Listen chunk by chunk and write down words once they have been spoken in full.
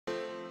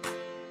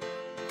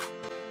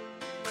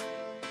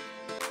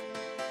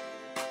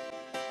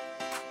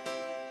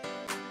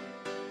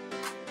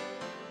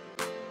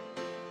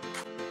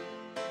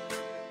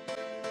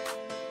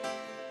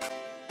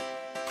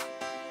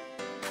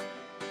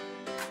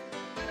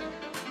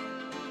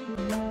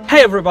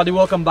Hey everybody,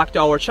 welcome back to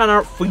our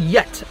channel for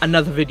yet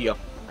another video.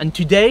 And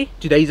today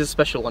is a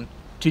special one.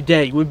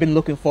 Today, we've been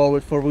looking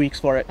forward for weeks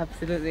for it.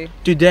 Absolutely.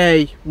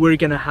 Today, we're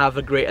gonna have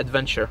a great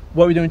adventure.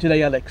 What are we doing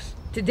today, Alex?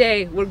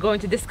 Today, we're going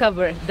to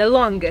discover the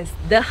longest,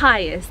 the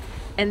highest,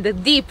 and the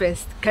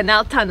deepest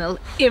canal tunnel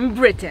in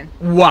Britain.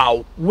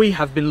 Wow, we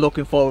have been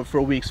looking forward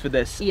for weeks for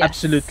this. Yes.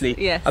 Absolutely.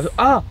 Yes.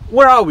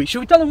 Where are we?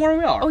 Should we tell them where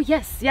we are? Oh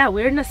yes, yeah,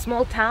 we're in a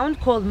small town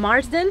called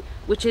Marsden,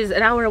 which is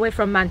an hour away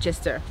from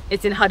Manchester.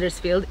 It's in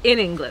Huddersfield, in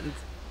England.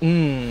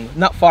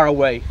 Not far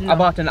away. No.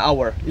 About an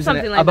hour, isn't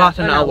Something it? like About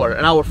that.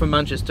 an hour from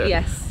Manchester.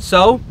 Yes.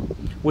 So,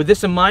 with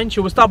this in mind,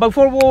 should we start?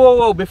 Before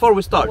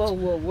we start.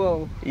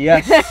 Whoa.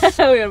 Yes.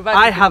 We're about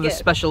I to have a forget.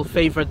 special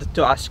favor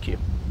to ask you.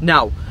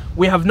 Now,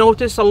 we have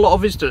noticed a lot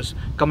of visitors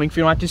coming from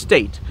the United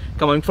States,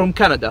 coming from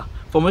Canada,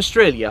 from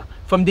Australia,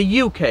 from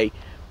the UK.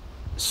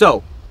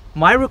 So,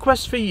 my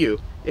request for you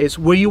is,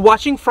 where you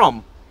watching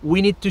from?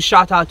 We need to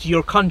shout out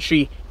your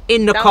country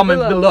in the Down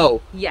comment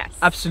below. Yes.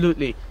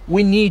 Absolutely.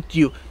 We need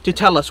you to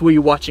tell us where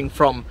you're watching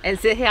from. And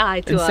say hi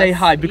to us. And say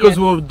hi, because Yes.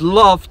 we would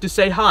love to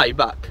say hi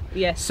back.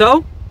 Yes.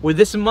 So, with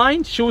this in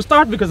mind, should we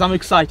start? Because I'm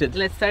excited.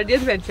 Let's start the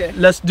adventure.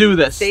 Let's do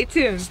this. Stay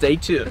tuned. Stay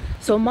tuned.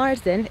 So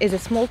Marsden is a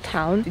small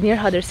town near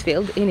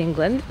Huddersfield in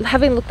England.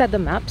 Having looked at the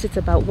maps, it's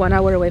about 1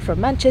 hour away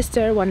from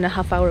Manchester,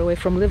 1.5 hours away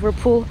from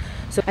Liverpool.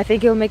 So I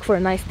think it'll make for a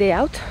nice day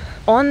out.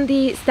 On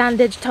the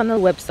Standedge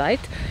Tunnel website,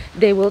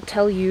 they will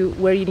tell you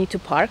where you need to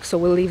park. So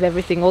we'll leave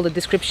everything, all the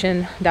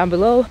description down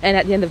below and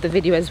at the end of the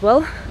video as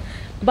well.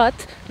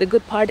 But the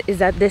good part is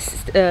that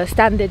this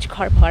Standedge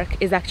car park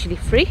is actually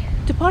free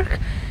to park,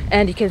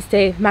 and you can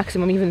stay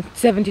maximum even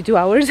 72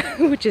 hours,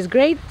 which is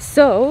great.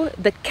 So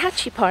the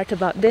catchy part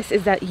about this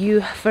is that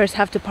you first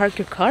have to park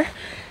your car,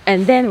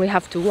 and then we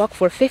have to walk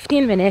for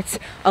 15 minutes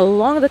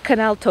along the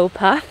Canal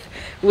towpath,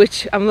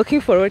 which I'm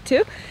looking forward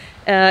to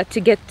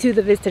get to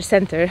the visitor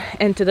center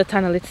and to the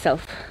tunnel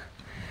itself.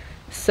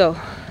 So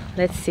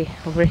let's see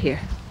over here.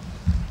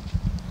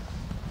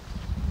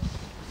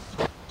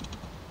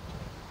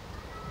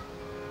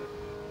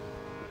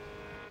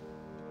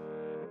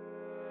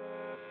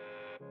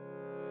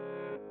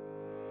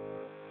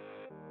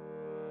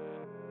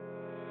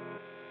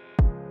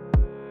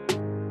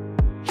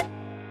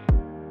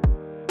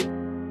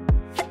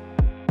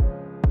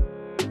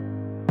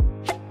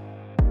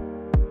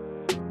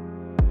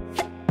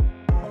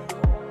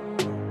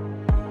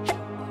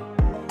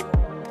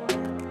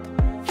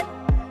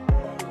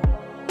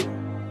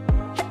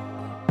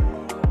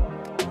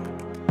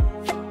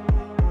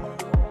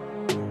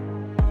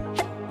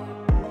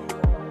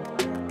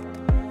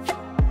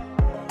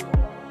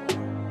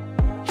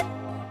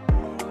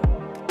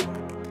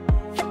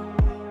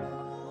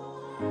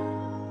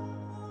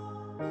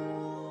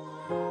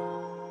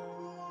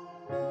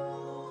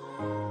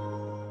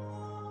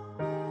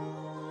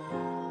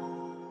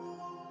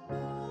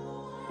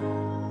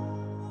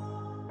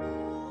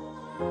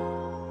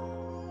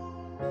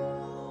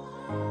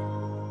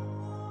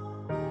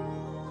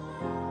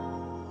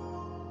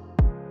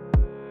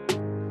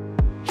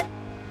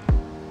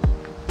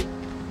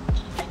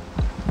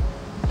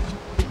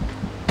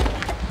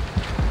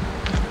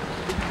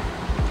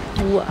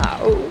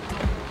 Wow,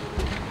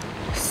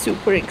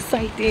 super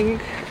exciting.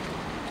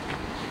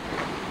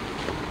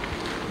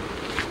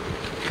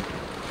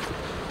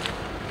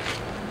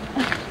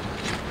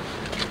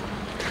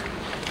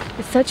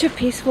 It's such a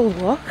peaceful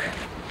walk.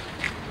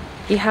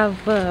 You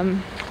have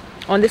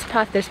on this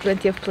path there's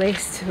plenty of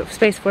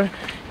space for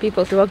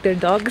people to walk their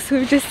dogs.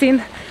 We've just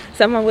seen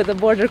someone with a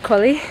border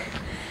collie,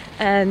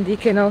 and you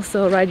can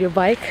also ride your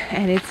bike,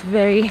 and it's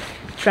very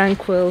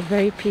tranquil,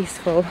 very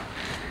peaceful.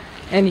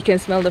 And you can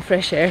smell the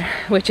fresh air,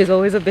 which is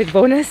always a big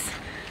bonus.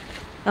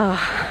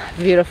 Ah,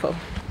 beautiful.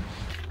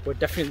 We're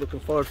definitely looking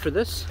forward for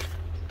this,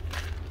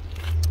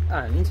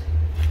 and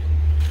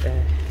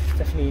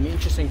definitely an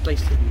interesting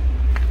place to be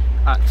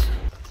at.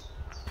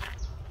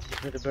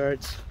 Hear the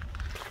birds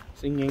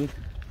singing.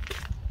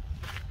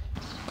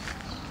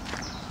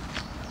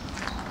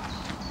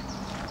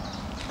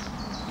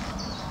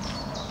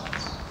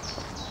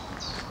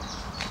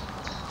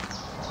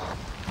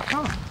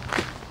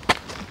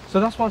 So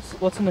that's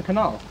what's in the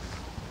canal.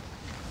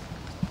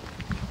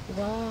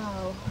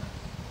 Wow.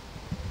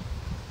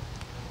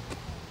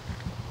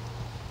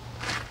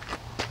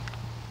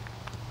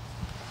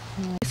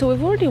 So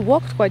we've already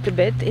walked quite a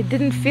bit. It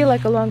didn't feel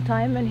like a long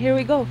time, and here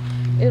we go.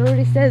 It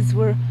already says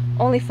we're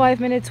only 5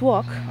 minutes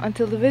walk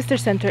until the visitor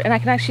center, and I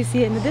can actually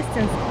see it in the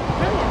distance.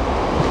 Brilliant.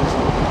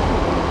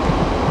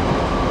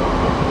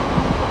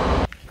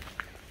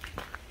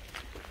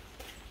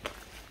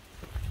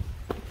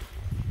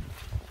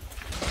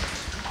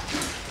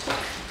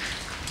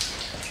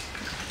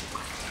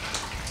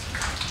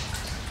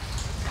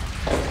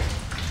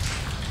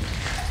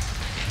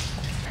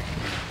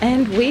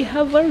 And we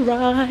have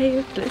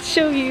arrived. Let's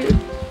show you.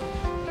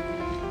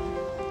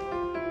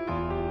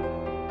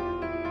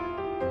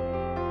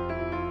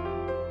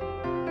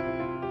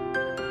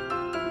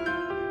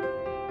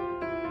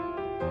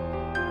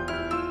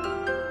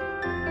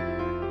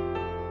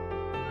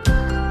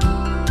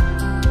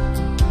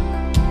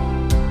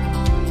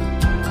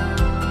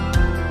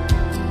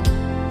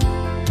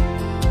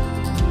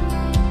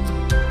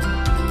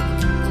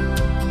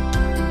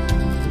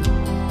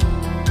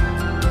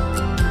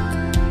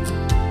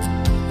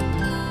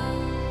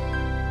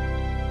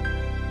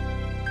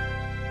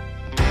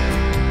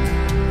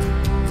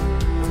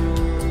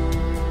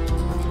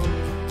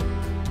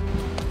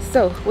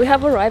 So we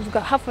have arrived, we've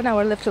got half an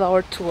hour left of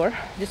our tour.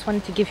 Just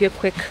wanted to give you a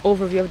quick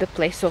overview of the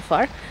place so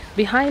far.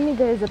 Behind me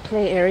there is a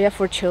play area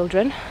for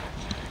children,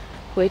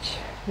 which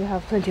you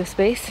have plenty of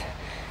space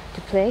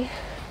to play.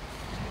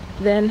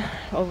 Then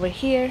over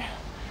here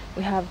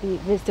we have the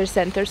visitor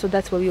center, so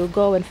that's where you'll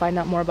go and find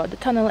out more about the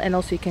tunnel, and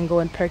also you can go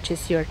and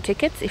purchase your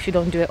tickets if you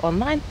don't do it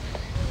online.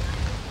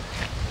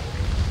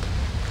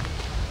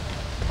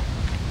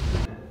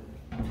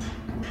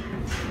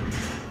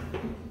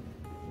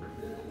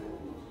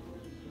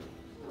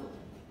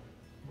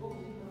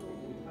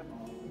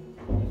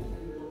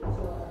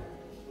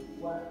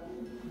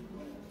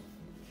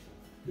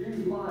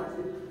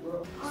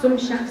 Some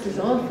shafts is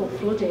awful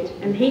flooded,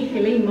 and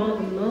Heathy more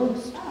than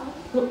most.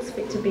 Looks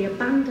fit to be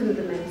abandoned,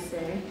 the men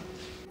say.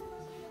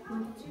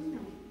 Two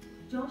men,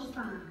 George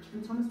Spark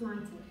and Thomas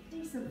Lighter,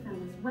 decent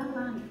fellas, well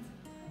liked,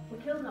 were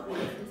killed not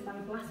long since by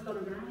a blast on a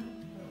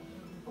ride.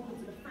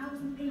 Upwards of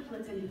 1,000 people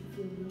attended the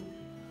funeral.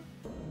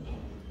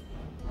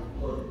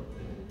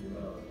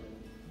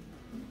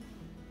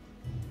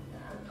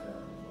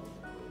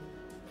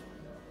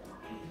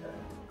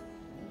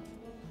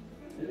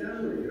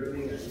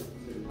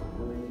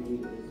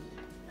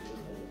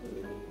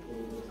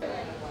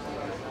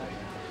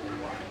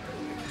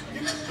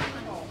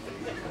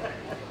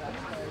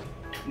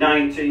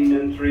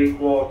 (19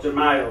 3/4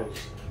 miles).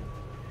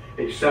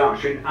 It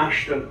starts in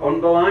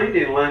Ashton-under-Lyne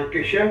in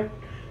Lancashire,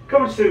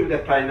 comes through the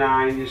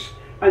Pennines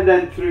and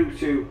then through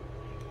to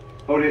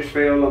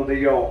Huddersfield on the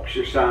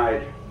Yorkshire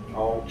side.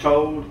 All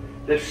told,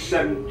 there's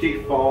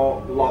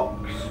 74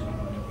 locks.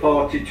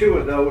 42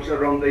 of those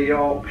are on the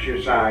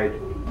Yorkshire side.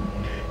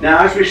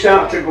 Now as we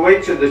start to go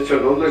into the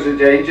tunnel, there's a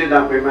danger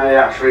that we may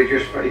actually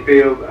just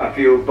feel a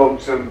few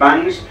bumps and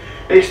bangs.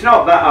 It's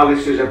not that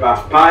Alice is a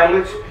bad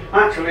pilot.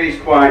 Actually, he's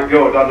quite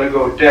good on a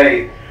good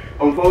day.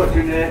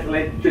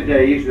 Unfortunately,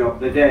 today is not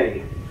the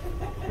day.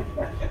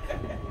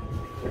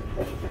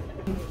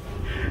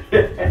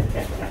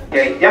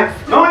 Okay, yeah.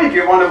 No, if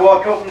you want to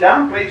walk up and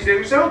down, please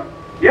do so.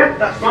 Yeah,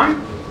 that's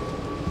fine.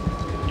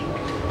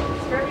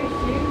 It's very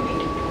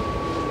fuming.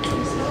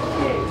 It's so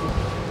cute.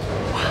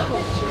 Wow,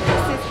 this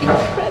is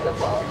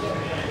incredible.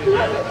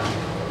 Love it.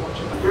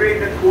 3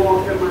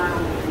 1/4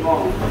 miles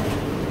long.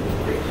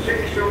 It's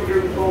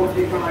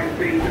 645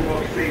 feet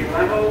above sea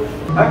level.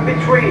 And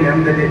between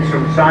them they did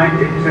some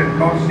scientists and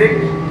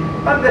caustics,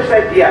 and they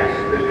said yes,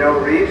 there's no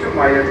reason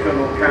why a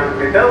tunnel can't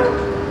be built,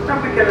 and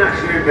we can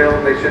actually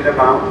build this in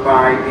about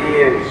 5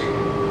 years.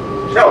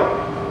 So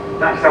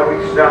that's how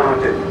it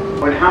started.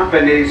 What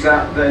happened is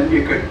that then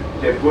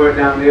you'd work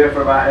down there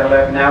for about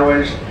 11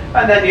 hours,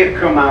 and then you'd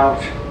come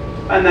out,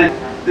 and then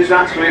there's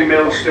actually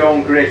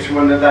millstone grit,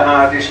 one of the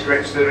hardest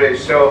grits there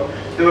is. So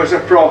there was a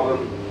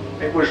problem.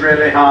 It was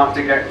really hard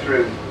to get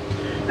through.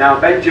 Now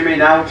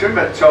Benjamin Houghton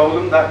had told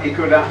them that he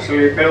could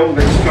actually build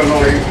this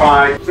tunnel in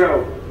 5.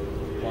 So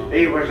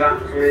he was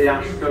actually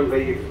asked to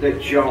leave the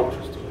job.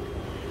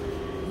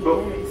 But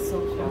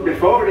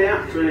before he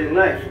actually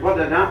left, what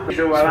had happened,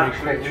 they were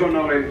actually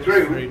tunnelling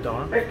through.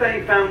 If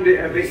they found it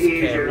a bit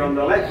easier on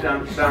the left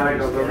hand side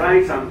or the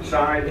right hand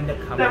side,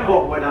 then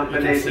what would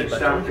happen is it'd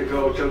start to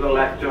go to the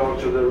left or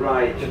to the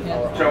right.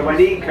 So when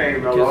he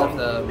came along,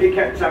 he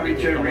kept having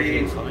to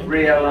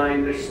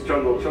realign this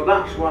tunnel. So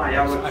that's why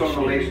our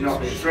tunnel is not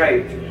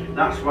straight.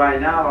 That's why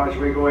now as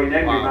we're going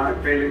in, we might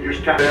feel it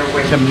just carry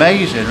away. It's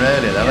amazing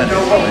really though, isn't it? So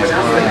what would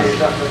happen is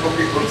that the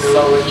bucket would be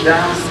lowered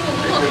down,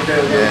 it would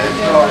fill with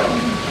soil.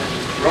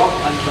 Rock,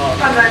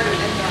 and then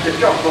the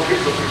top bucket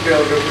would be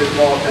filled up with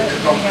water to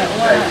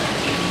compensate.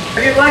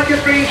 If you'd like a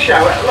free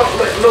shower, look,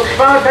 it looks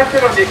far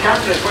better on your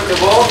cameras when the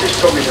water's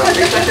coming up.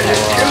 It's better than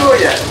sure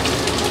yet.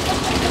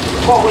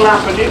 What will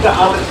happen is that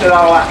Alistair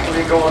will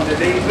actually go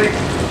underneath it,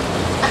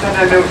 and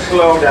then he'll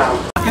slow down.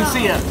 I can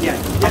see it.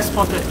 Yeah. I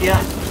spot it. Yeah.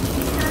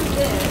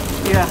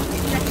 Yeah.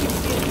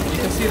 You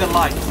can see the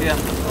lights. Yeah.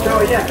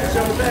 So yeah,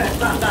 so there,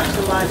 that's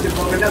the light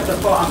above. And at the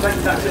bottom, I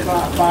think that's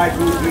about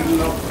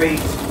 500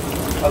 feet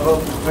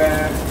above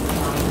ground.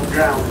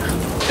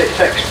 It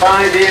takes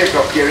 5 years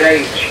off your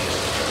age.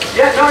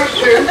 Yeah, no, it's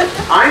true.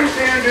 I'm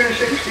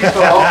 364.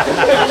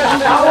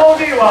 How old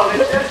are you,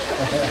 Alistair?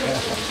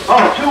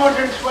 Oh,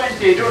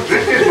 220. You don't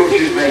drink as much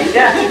as me.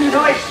 Yeah,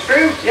 no, it's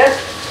true. Yes,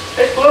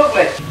 it's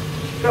lovely.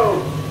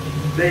 So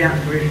they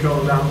actually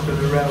sold out to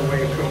the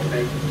railway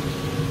company.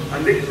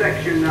 And this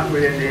section that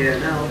we're in here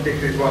now,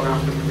 this is what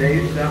happened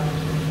today, is that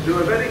they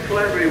were very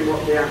clever in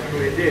what they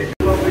actually did.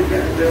 Well, we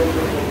get built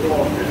up of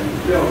water.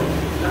 So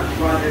that's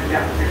why the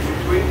gaps in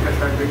between, because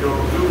as we go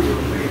through,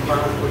 you'll see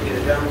far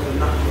quicker down,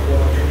 and that's the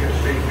water just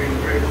seeping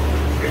through.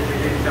 If we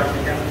didn't have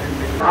the gaps in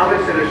between.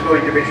 Alistair is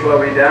going to be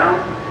slowing down,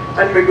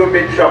 and we're going to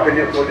be chopping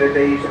up one of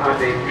these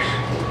addicts.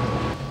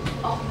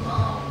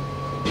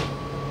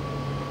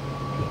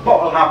 What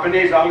will happen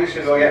is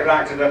Alistair will get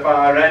right to the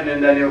far end,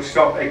 and then he'll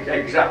stop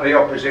exactly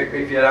opposite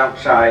if you're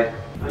outside.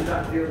 And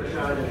that's the other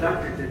side of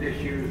that, it's a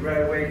disused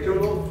railway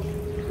tunnel.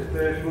 It's the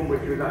first one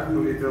which was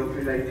actually built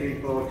in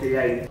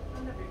 1848.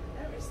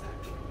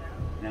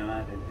 No,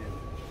 I didn't.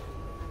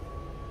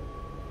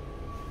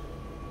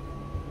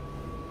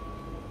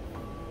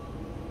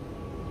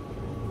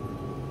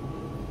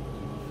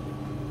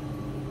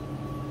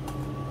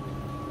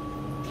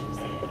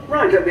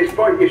 point, at this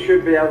point, you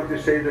should be able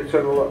to see the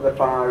tunnel at the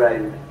far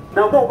end.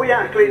 Now what we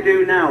actually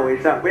do now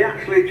is that we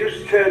actually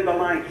just turn the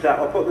lights out.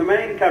 I'll put the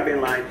main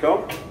cabin lights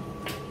on.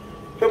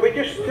 So we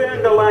just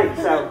turn the lights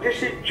out. It's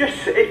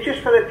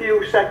just for a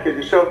few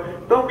seconds. So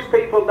those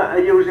people that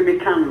are using the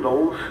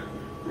candles,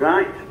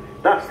 right,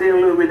 that's the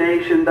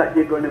illumination that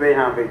you're going to be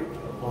having.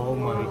 Oh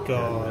my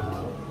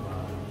God.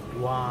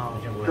 Wow.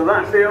 So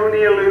that's the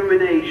only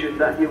illumination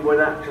that you would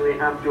actually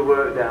have to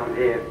work down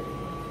here.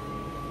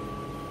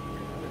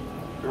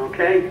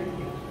 Okay?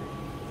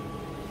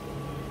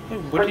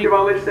 Thank you,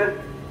 Alistair.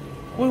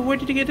 Where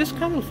did you get this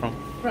candle from?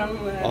 From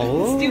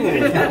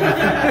Stewart.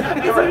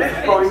 So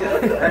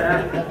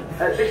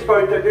at this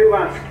point I do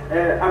ask,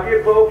 have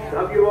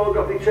you all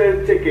got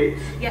return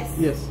tickets? Yes.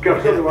 Yes.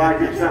 Because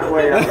otherwise it's that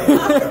way.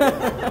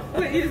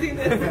 We're using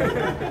this.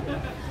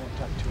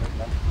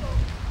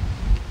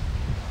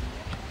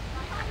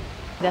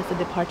 That's the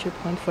departure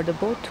point for the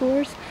boat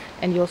tours,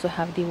 and you also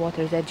have the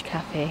Water's Edge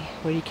Cafe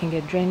where you can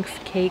get drinks,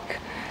 cake,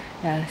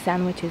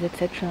 sandwiches,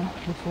 etc.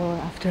 before or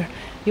after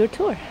your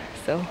tour.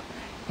 So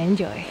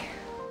enjoy.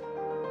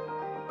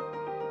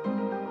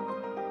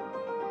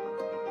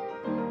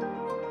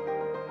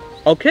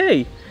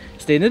 Okay,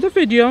 stay in the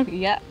video.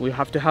 Yeah. We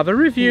have to have a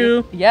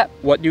review. Yep.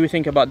 What do you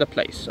think about the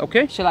place?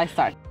 Okay. Shall I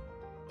start?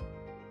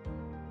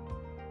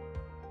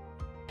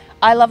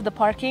 I love the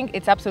parking.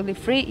 It's absolutely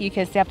free. You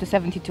can stay up to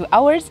 72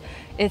 hours.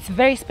 It's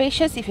very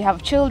spacious. If you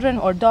have children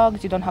or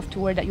dogs, you don't have to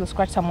worry that you'll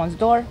scratch someone's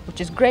door,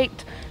 which is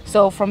great.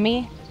 So from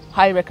me,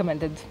 highly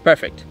recommended.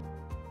 Perfect.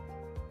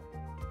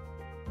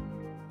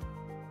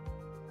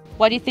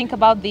 What do you think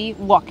about the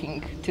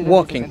walking to the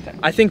Walking. visitor center?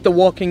 I think the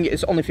walking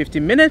is only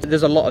 15 minutes.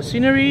 There's a lot of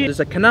scenery.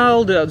 There's a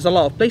canal. There's a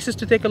lot of places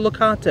to take a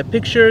look at,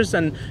 pictures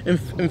and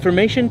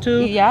information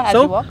too. Yeah, as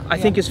so you walk, I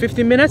think it's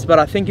 15 minutes, but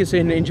I think it's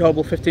an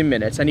enjoyable 15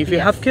 minutes. And if you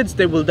Yes. have kids,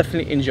 they will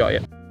definitely enjoy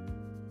it.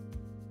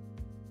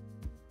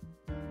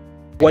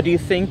 What do you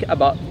think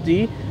about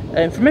the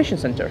information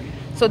center?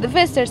 So the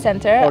visitor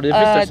center, Or the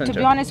visitor center. to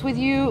be honest with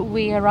you,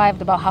 we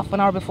arrived about half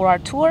an hour before our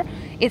tour.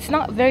 It's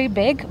not very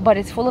big, but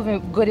it's full of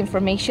good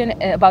information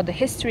about the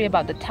history,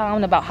 about the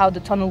town, about how the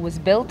tunnel was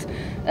built,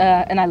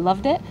 and I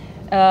loved it.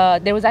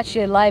 There was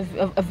actually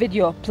a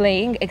video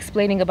playing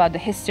explaining about the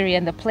history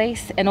and the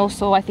place, and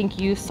also I think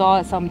you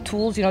saw some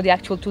tools, you know, the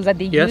actual tools that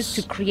they Yes. used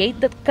to create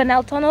the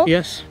canal tunnel,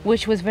 Yes.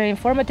 which was very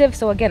informative.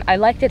 So again, I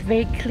liked it,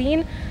 very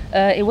clean.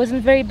 It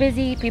wasn't very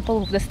busy.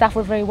 The staff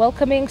were very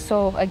welcoming.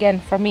 So again,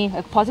 for me,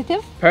 a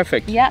positive.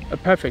 Perfect. Yeah.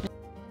 Perfect.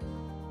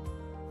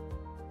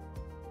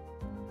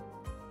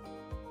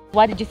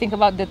 What did you think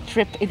about the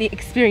trip, the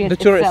experience The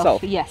tour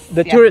itself. Yes.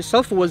 The tour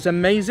itself was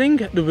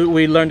amazing.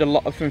 We learned a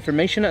lot of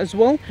information as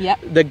well. Yeah.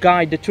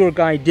 The tour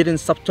guide didn't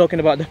stop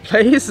talking about the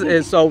place,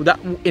 so that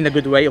in a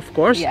good way, of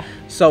course. Yeah.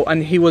 So,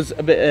 and he was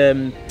a bit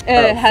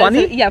Has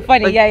funny.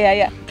 funny. like,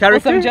 Yeah.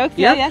 Character. Some jokes.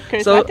 Yeah.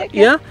 So Charismatic.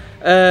 yeah.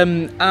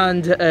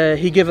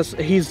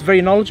 He's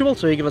very knowledgeable,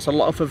 so he gave us a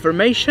lot of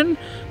information.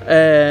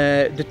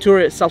 The tour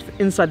itself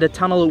inside the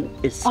tunnel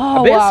is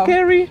a bit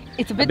scary.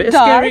 It's a bit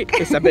scary.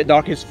 dark. It's a bit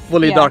dark. It's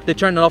fully Yeah. dark. They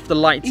turned off the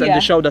lights and Yeah.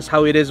 they showed us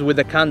how it is with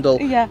the candle.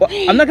 Yeah. But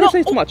I'm not gonna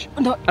say too much.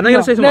 No, I'm not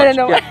gonna say too much.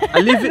 No. Yeah. I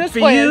leave it No for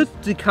you spoilers.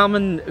 to come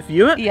and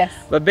view it. Yes.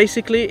 But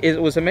basically,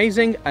 it was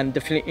amazing and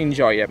definitely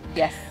enjoy it.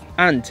 Yes.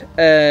 And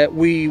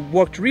we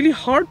worked really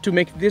hard to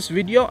make this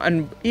video,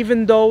 and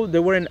even though they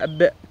weren't a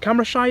bit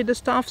camera shy, the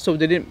staff, so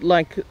they didn't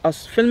like us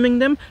filming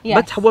them, Yes.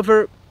 but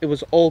however, it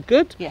was all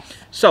good. Yes.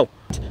 So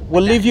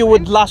we'll leave you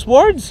with last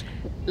words.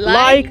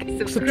 Like,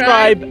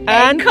 subscribe, and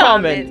and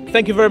comment. comment.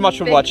 Thank you very much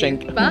for Thank watching.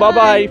 you. Bye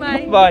bye.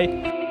 Bye.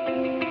 Bye.